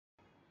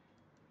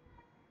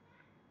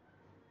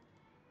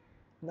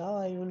Now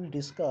I will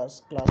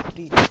discuss class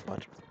D chopper.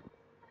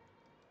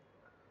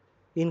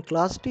 In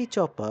class D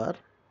chopper,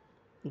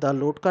 the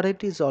load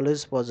current is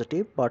always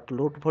positive, but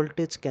load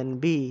voltage can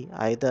be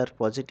either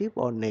positive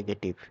or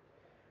negative.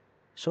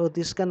 So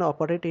this can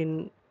operate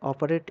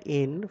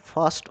in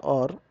first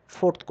or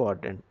fourth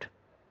quadrant.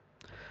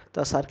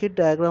 The circuit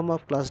diagram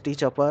of class D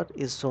chopper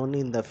is shown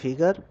in the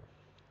figure,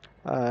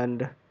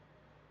 and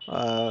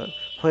uh,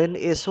 when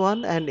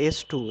S1 and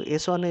S2,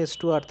 S1 and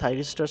S2 are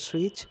thyristor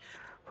switch.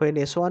 When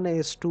S1 and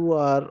S2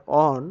 are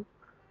on,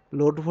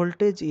 load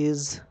voltage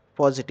is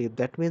positive.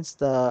 That means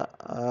the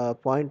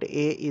point A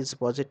is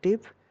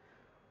positive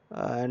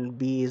and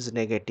B is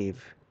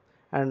negative,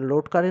 and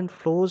load current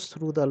flows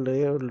through the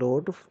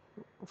load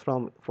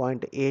from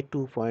point A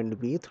to point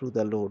B through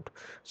the load.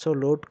 So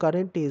load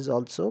current is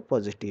also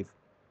positive.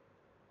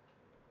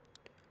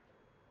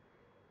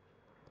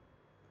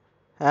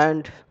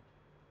 And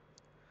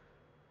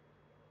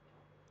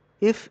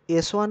if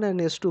S1 and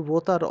S2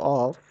 both are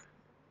off,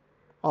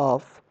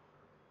 but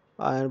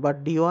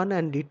D1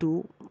 and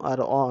D2 are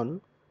on,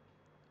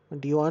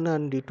 D1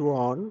 and D2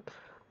 on,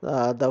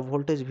 the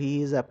voltage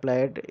V is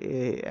applied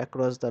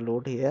across the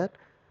load here,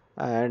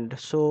 and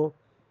so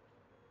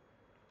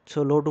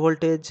load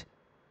voltage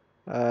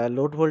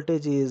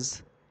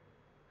is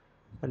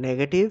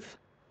negative,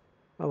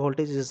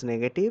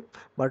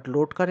 but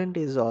load current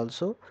is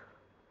also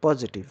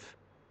positive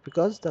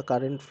because the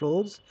current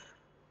flows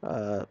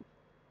uh,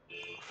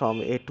 from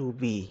A to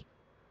B.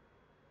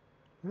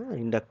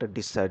 Inductor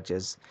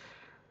discharges.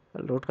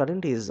 Load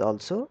current is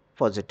also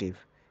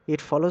positive.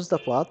 It follows the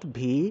path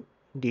V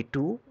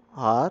D2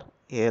 R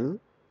L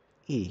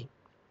E,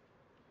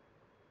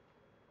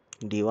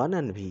 D1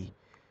 and V.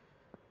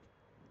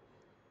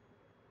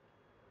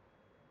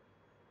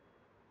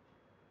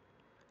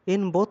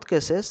 In both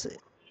cases,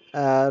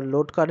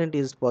 load current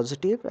is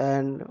positive,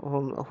 and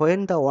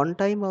when the on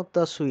time of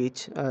the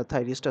switch,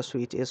 thyristor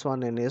switch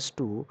S1 and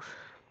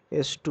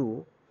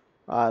S2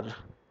 are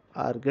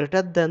are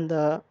greater than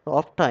the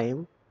off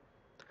time,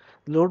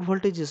 load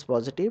voltage is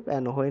positive,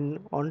 and when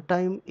on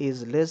time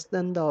is less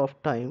than the off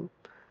time,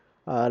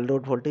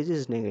 load voltage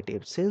is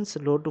negative. Since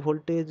load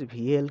voltage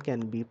VL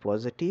can be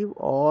positive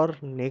or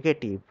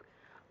negative,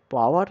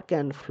 power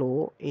can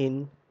flow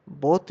in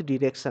both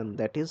direction,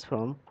 that is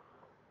from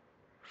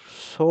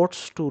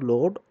source to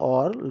load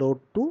or load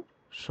to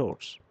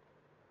source.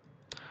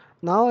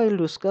 Now I will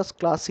discuss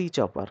class C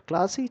chopper.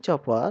 Class C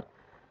chopper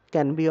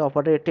can be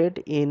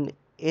operated in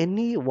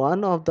any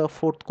one of the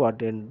fourth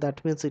quadrant.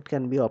 That means it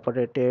can be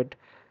operated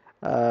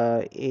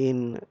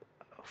in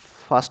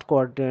first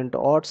quadrant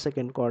or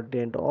second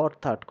quadrant or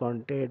third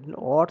quadrant,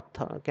 or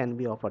can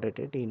be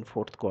operated in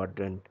fourth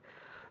quadrant.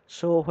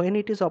 So when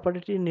it is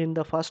operating in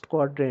the first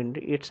quadrant,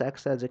 it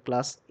acts as a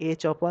class A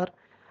chopper,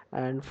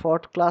 and for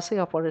class A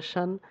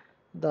operation,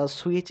 the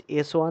switch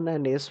S1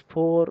 and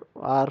S4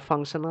 are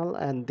functional,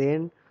 and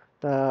then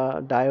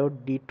the diode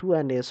D2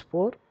 and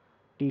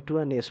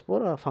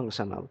S4 are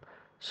functional.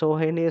 So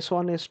when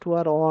S1 S2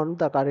 are on,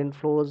 the current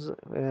flows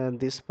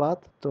this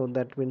path, so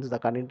that means the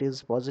current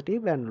is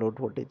positive and load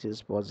voltage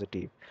is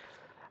positive.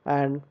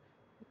 And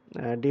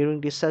during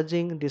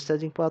discharging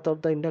path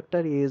of the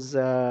inductor is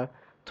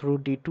through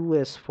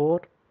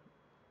D2S4.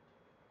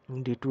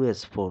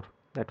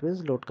 That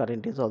means load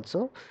current is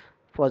also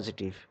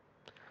positive.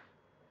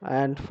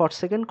 And for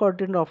second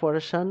quadrant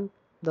operation,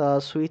 the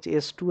switch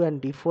S2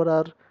 and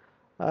D4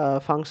 are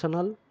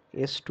functional.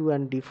 S2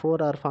 and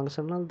D4 are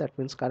functional. That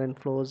means current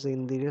flows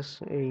in these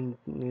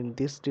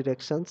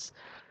directions.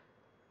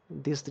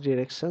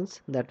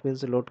 That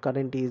means load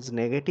current is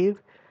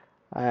negative.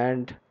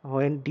 And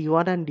when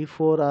D1 and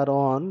D4 are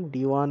on,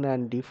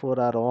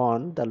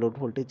 the load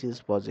voltage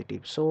is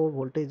positive. So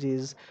voltage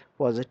is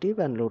positive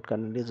and load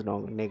current is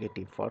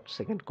negative for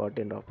second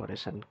quadrant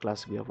operation,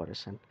 class B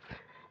operation.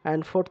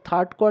 And for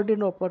third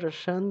quadrant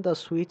operation, the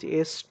switch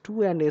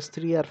S2 and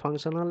S3 are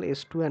functional.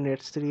 S2 and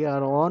S3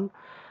 are on,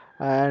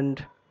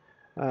 and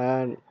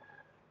and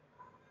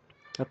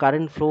the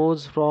current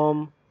flows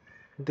from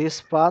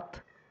this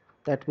path.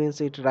 That means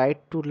it right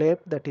to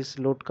left, that is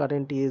load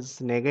current is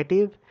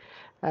negative,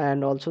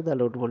 and also the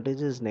load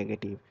voltage is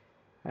negative.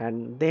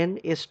 And then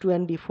S2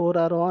 and D4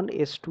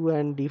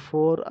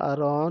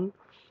 are on,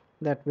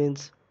 that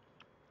means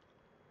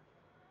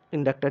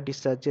inductor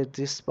discharges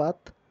this path,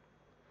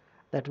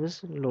 that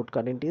means load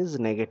current is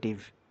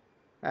negative.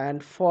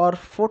 And for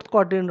fourth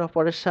quadrant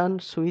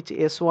operation, switch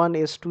S1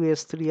 S2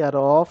 S3 are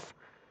off,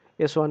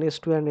 S1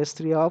 S2 and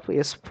S3 off,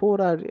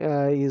 S4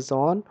 is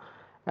on,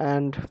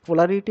 and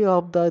polarity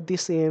of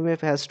this EMF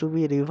has to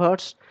be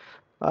reversed,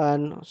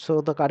 and so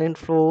the current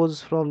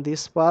flows from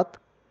this path.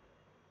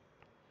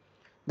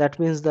 That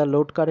means the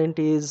load current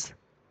is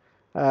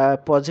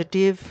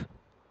positive,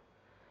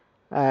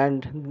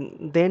 and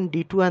then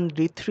D2 and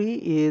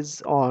D3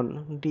 is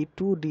on.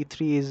 D2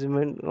 D3 is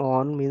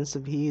on, means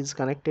V is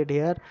connected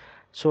here,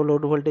 so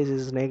load voltage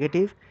is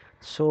negative.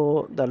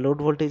 So the load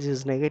voltage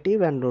is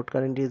negative and load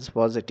current is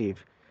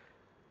positive.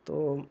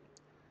 So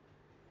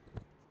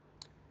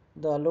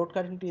the load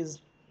current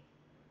is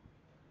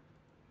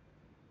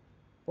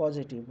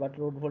positive, but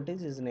load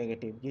voltage is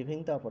negative,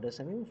 giving the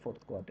operation in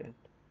fourth quadrant.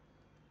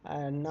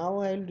 And now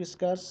I will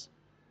discuss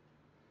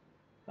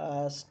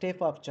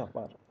step up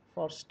chopper.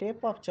 For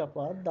step up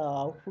chopper, the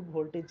output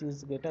voltage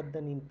is greater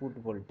than input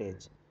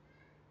voltage.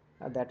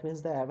 That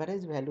means the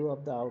average value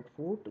of the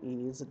output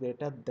is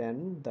greater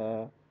than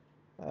the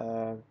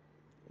uh,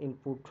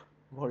 input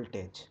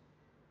voltage.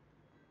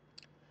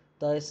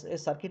 A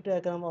circuit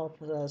diagram of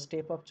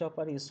step up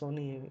chopper is shown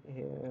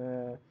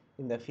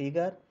in the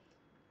figure,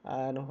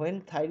 and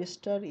when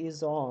thyristor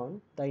is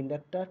on, the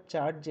inductor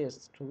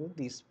charges through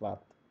this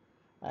path,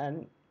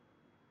 and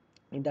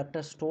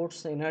inductor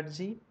stores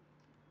energy,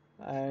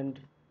 and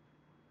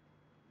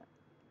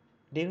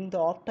during the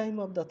off time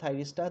of the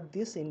thyristor,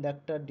 this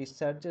inductor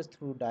discharges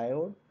through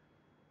diode,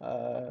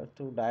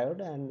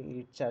 and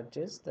it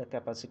charges the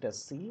capacitor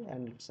C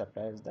and it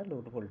supplies the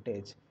load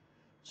voltage.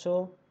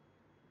 So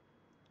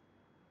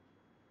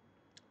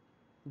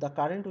the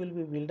current will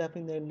be built up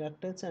in the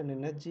inductance, and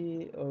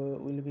energy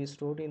will be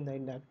stored in the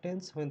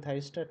inductance. When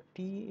thyristor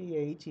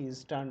TH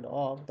is turned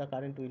off, the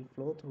current will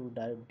flow through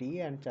diode D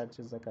and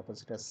charges the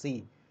capacitor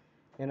C.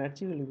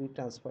 Energy will be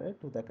transferred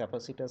to the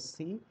capacitor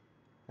C,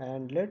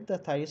 and let the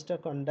thyristor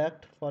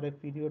conduct for a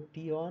period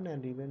T on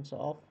and remains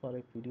off for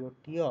a period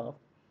T off.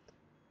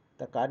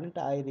 The current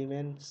I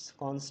remains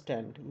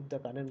constant. If the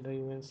current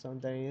remains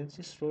on, the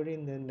energy stored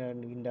in the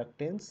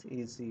inductance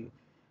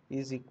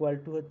is equal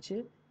to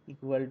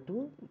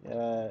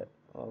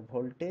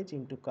voltage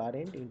into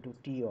current into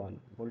T on,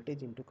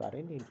 voltage into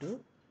current into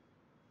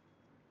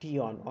T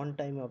on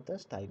time of the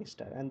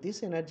thyristor, and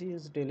this energy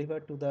is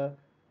delivered to the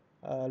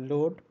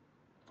load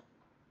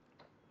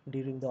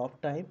during the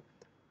off time.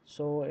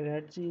 So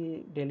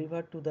energy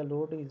delivered to the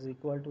load is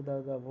equal to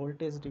the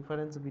voltage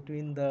difference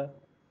between the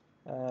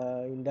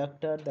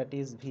inductor, that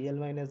is VL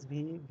minus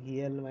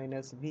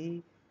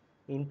V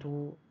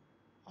into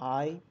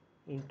I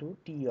into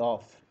T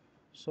off.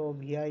 So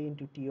VI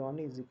into T on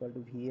is equal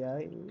to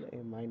VI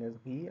minus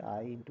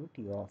VI into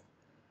T off.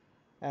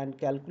 And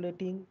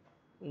calculating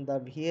the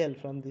VL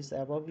from this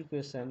above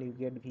equation, you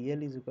get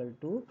VL is equal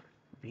to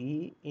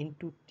V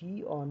into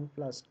T on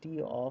plus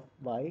T off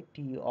by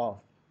T off.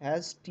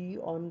 As T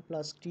on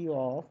plus T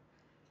off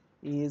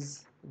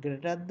is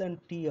greater than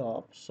T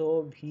off,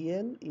 so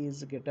VL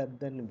is greater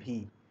than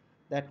V.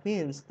 That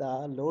means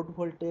the load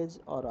voltage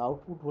or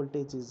output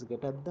voltage is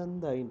greater than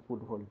the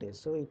input voltage.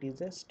 So it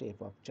is a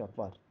step up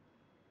chopper.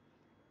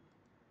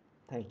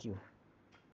 Thank you.